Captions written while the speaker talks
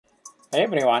Hey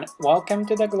everyone, welcome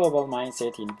to the Global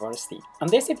Mindset University. On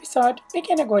this episode, we're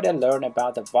going to learn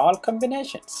about the vowel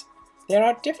combinations. There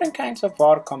are different kinds of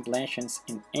vowel combinations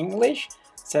in English,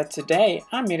 so today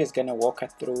Amir is going to walk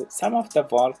us through some of the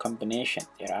vowel combinations.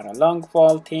 There are long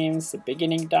vowel themes,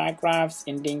 beginning digraphs,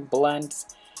 ending blends,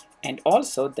 and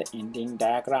also the ending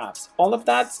digraphs. All of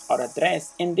that are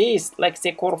addressed in this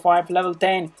Lexia Core5 Level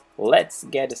 10. Let's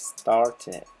get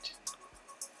started.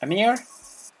 Amir?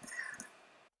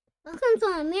 Welcome to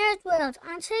Amir's World.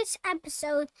 On today's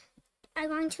episode, I'm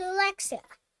going to Lexia.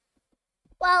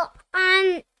 Well,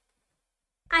 on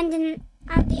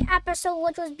the episode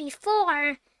which was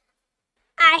before,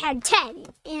 I had 10,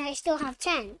 and I still have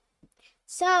 10.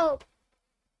 So,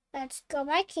 let's go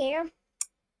back here.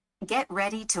 Get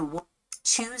ready to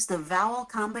choose the vowel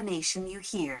combination you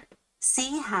hear.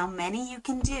 See how many you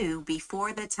can do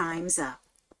before the time's up.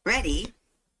 Ready?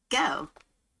 Go.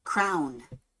 Crown.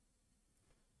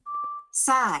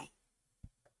 Sigh.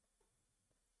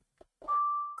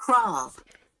 Crawl.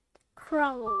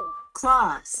 Crawl.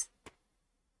 Claws.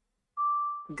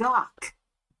 Gawk.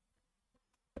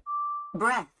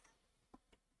 Breath.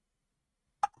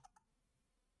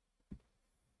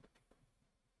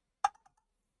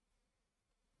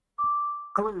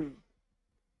 Glue.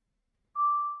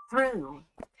 Through.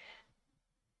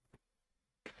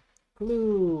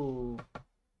 Glue.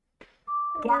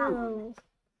 Gown.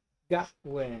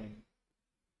 Gown.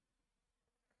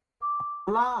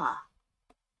 Law.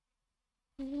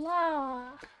 Law.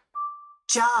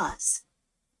 Jaws.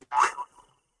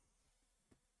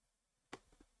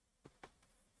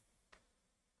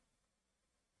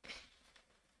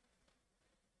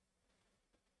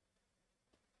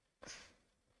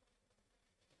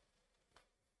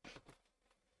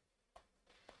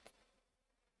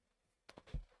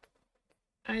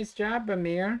 Nice job,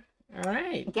 Amir. All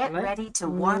right. Get ready to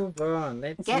warm. Move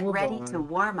on. Get ready to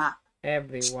warm up.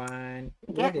 Everyone.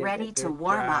 Get ready to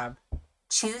warm up.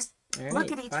 Choose. Right,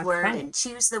 Look at each word and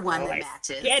choose the one that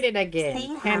matches. Get it again. See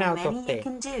 10 how out of many 10. you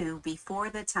can do before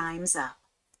the time's up.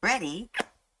 Ready?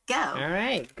 Go. All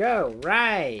right, go.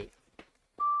 Right.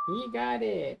 You got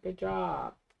it. Good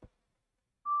job.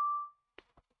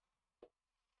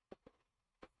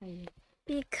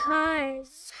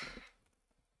 Because.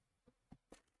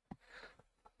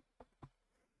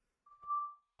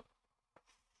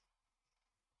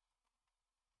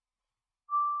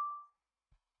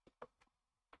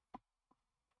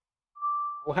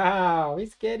 Wow,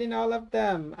 he's getting all of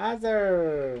them.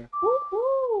 Other.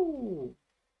 Woohoo!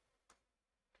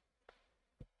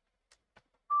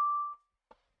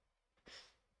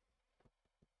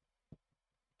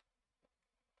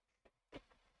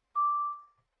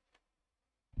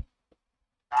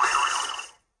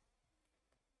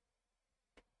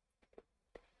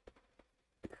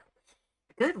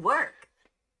 Good work.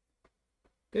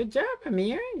 Good job,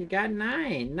 Amir. You got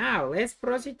 9. Now, let's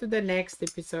proceed to the next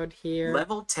episode here.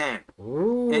 Level 10.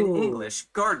 Ooh. In English,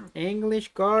 garden.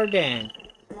 English garden.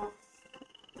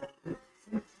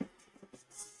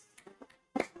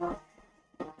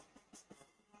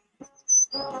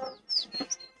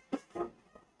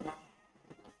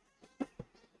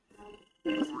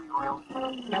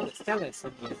 Tell us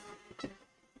again.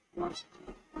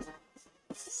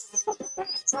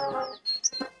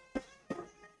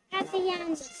 At the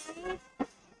end.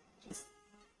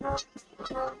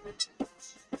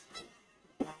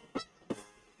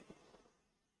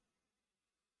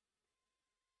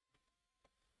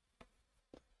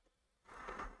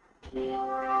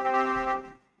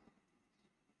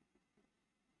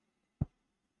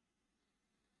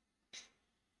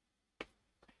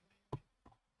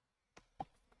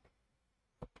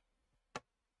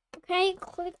 Okay,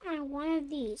 click on one of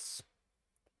these.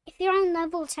 If you're on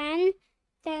level 10,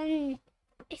 then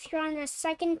if you're on the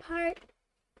second part,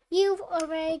 you've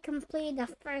already completed the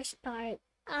first part.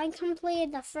 I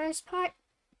completed the first part.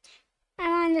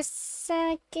 I'm on the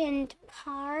second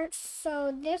part,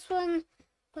 so this one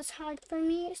was hard for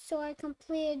me, so I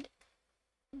completed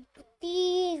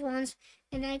these ones,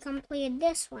 and I completed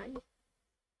this one.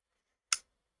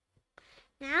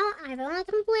 Now, I've only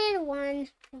completed one.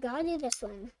 I've got to do this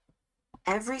one.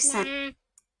 Every sentence.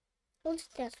 We'll do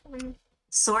this one.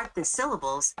 Sort the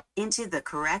syllables into the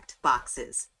correct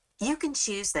boxes. You can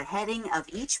choose the heading of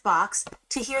each box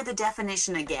to hear the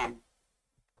definition again.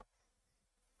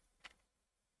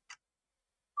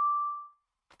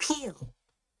 Peel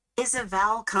is a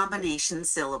vowel combination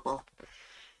syllable.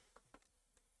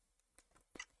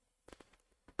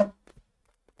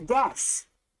 Des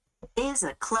is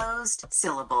a closed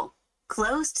syllable.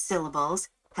 Closed syllables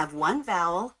have one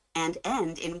vowel and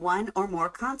end in one or more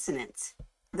consonants.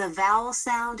 The vowel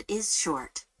sound is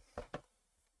short.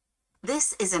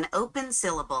 This is an open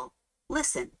syllable.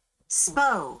 Listen.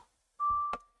 Spo.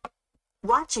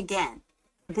 Watch again.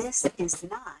 This is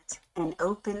not an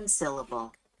open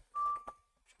syllable.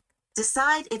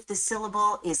 Decide if the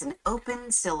syllable is an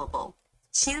open syllable.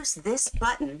 Choose this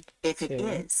button if it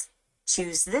is.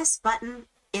 Choose this button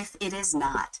if it is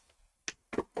not.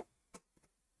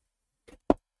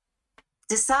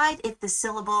 Decide if the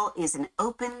syllable is an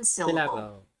open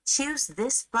syllable. Choose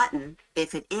this button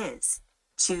if it is.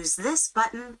 Choose this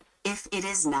button if it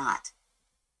is not.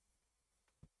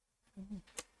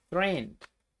 Friend,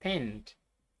 penned.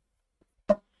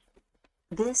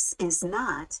 This is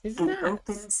not an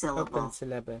open syllable.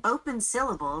 Open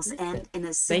syllables end in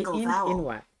a single vowel. In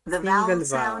what? The vowel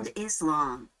sound is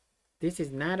long. This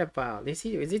is not a vowel. Is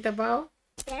it a vowel?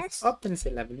 Yes. Open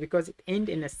syllable because it ends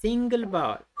in a single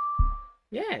vowel.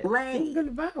 Yes, Lay.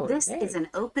 single vowel. This is an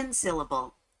open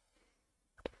syllable.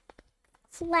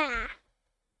 Fla.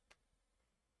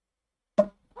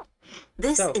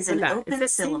 This is an open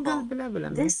syllable.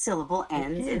 This This syllable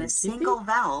ends in a single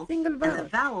vowel, and the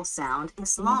vowel sound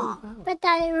is long. But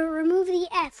that will remove the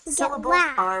F. We Syllables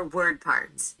get la. are word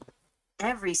parts.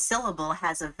 Every syllable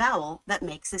has a vowel that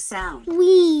makes a sound.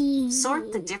 We.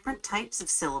 Sort the different types of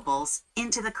syllables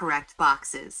into the correct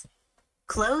boxes.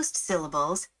 Closed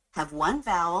syllables have one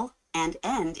vowel and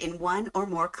end in one or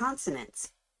more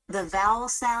consonants. The vowel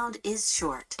sound is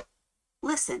short.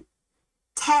 Listen.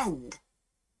 Tend.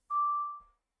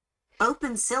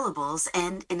 Open syllables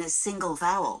end in a single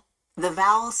vowel. The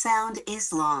vowel sound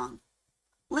is long.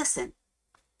 Listen.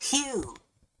 Hue.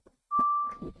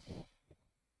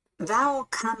 Vowel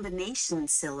combination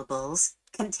syllables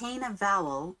contain a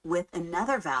vowel with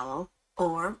another vowel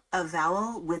or a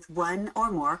vowel with one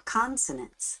or more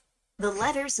consonants. The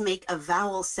letters make a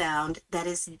vowel sound that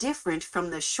is different from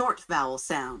the short vowel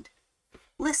sound.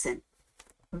 Listen.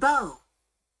 Bow.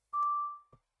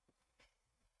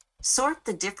 Sort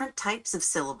the different types of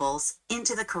syllables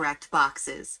into the correct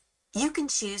boxes. You can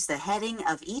choose the heading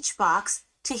of each box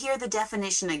to hear the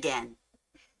definition again.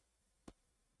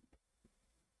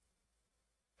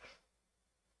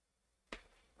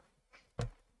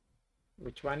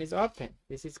 Which one is open?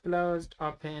 This is closed,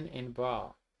 open, and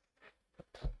bow.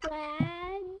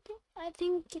 Plaid. I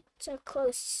think it's a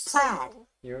close. Plaid.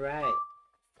 You're right.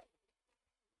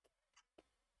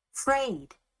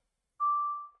 Frayed.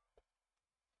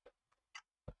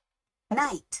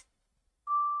 Night.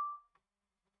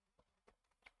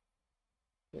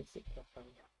 Let's see.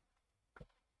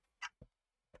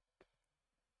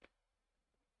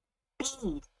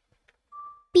 Bead.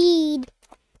 Bead.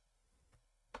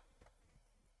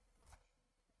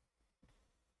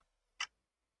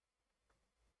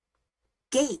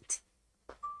 Gate.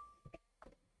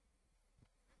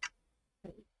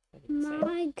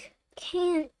 Mog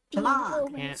can't be an Mog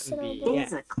open can't be, syllable.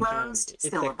 is a closed It's a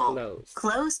syllable. closed.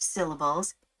 Closed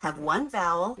syllables have one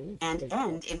vowel and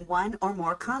end in one or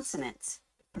more consonants.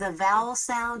 The vowel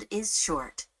sound is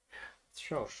short.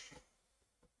 Sure.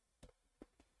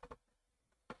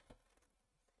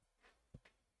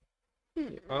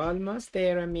 You're almost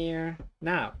there, Amir.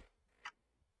 Now.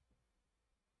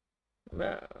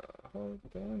 Well, hold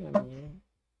on, Amir.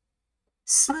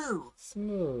 Smooth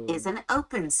Smooth. is an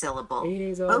open syllable. It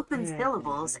is Open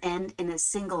syllables end in a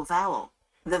single vowel.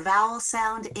 The vowel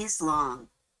sound is long.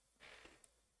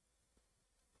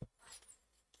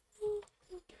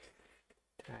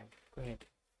 Right, go ahead.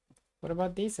 What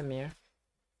about this, Amir?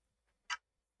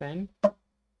 Then?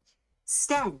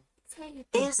 Sten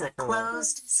is a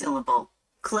closed syllable.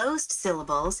 Closed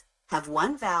syllables have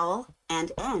one vowel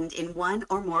and end in one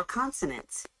or more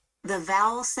consonants. The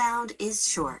vowel sound is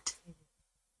short.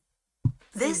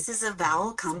 This is a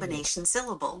vowel combination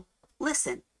syllable.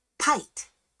 Listen. Pite.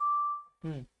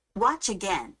 Watch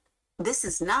again. This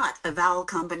is not a vowel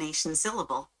combination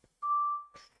syllable.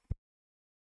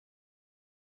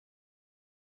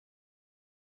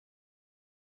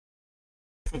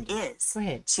 If it is, Go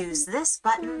ahead. choose this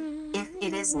button if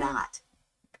it is not.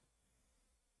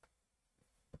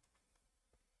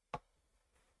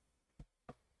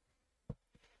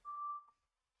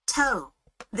 Toe.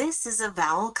 This is a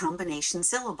vowel combination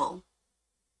syllable.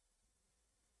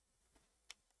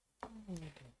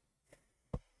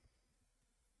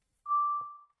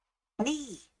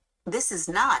 Knee. This is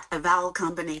not a vowel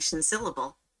combination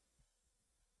syllable.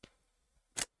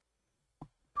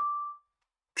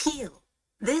 Peel.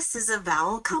 This is a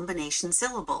vowel combination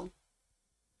syllable.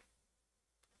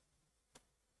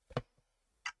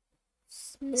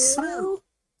 Smooth.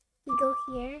 We go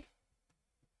here.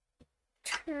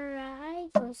 Try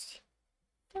goes.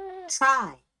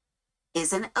 Try.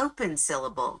 is an open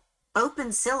syllable.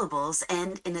 Open syllables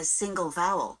end in a single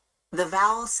vowel. The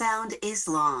vowel sound is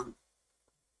long.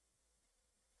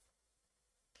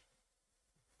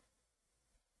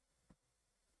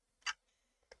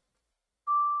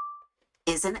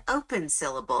 Is an open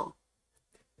syllable.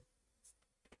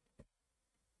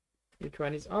 Which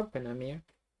one is open, Amir?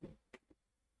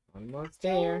 Almost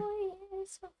there. Joy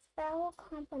is a vowel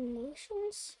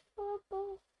combination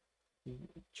syllable.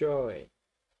 Joy.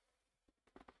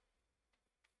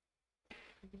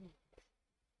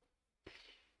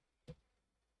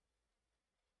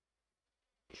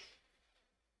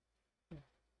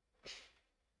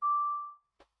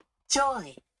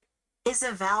 Joy is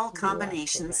a vowel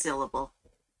combination correct. syllable.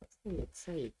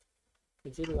 Say it.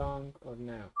 Is it long or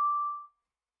no?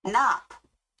 Nop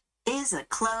is a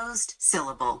closed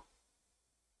syllable.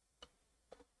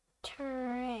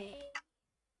 Tray.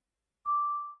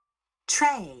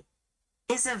 Tray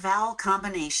is a vowel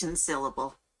combination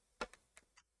syllable.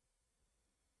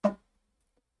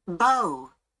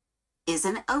 Bow is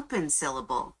an open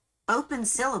syllable. Open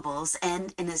syllables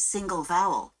end in a single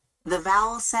vowel. The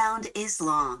vowel sound is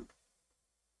long.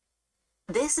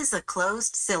 This is a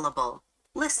closed syllable.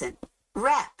 Listen.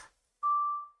 Rep.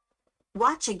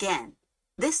 Watch again.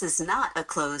 This is not a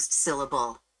closed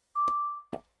syllable.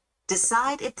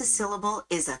 Decide if the syllable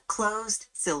is a closed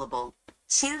syllable.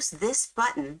 Choose this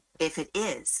button if it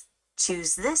is.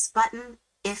 Choose this button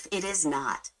if it is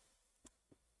not.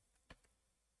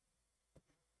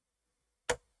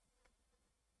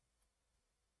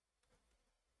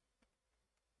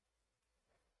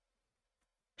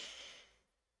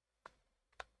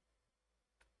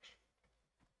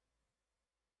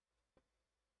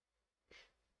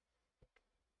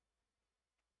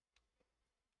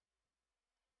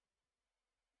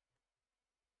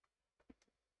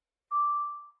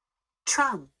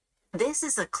 Trum. This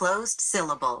is a closed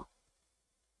syllable.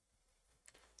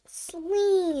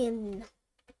 Sleen.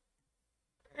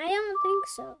 I don't think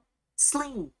so.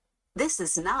 Sleen. This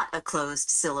is not a closed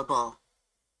syllable.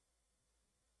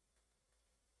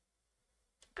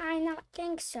 I don't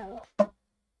think so.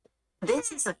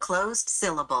 This is a closed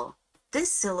syllable.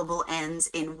 This syllable ends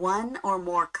in one or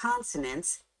more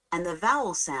consonants, and the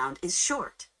vowel sound is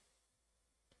short.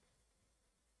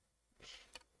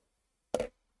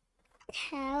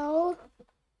 Kel.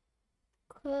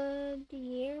 Could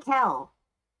you? Kel.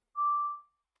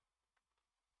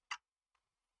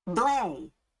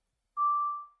 Blay.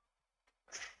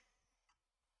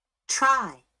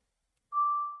 Try.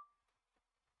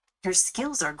 Your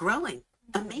skills are growing.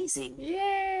 Amazing.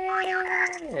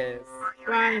 Yes!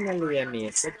 Finally,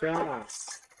 Amir. Good job.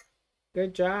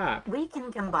 Good job. We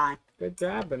can combine. Good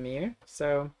job, Amir.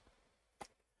 So,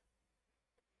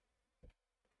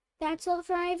 That's all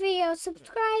for our video.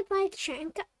 Subscribe, like, share,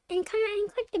 and comment,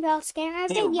 and click the bell to get our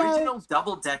The videos. original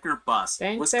double-decker bus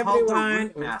thanks was called the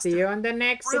everyone. We'll see you Rootmaster. on the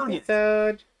next Brilliant.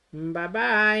 episode.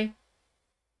 Bye-bye.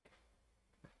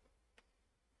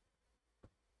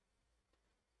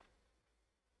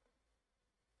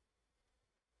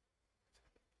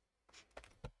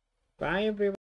 Bye, everyone.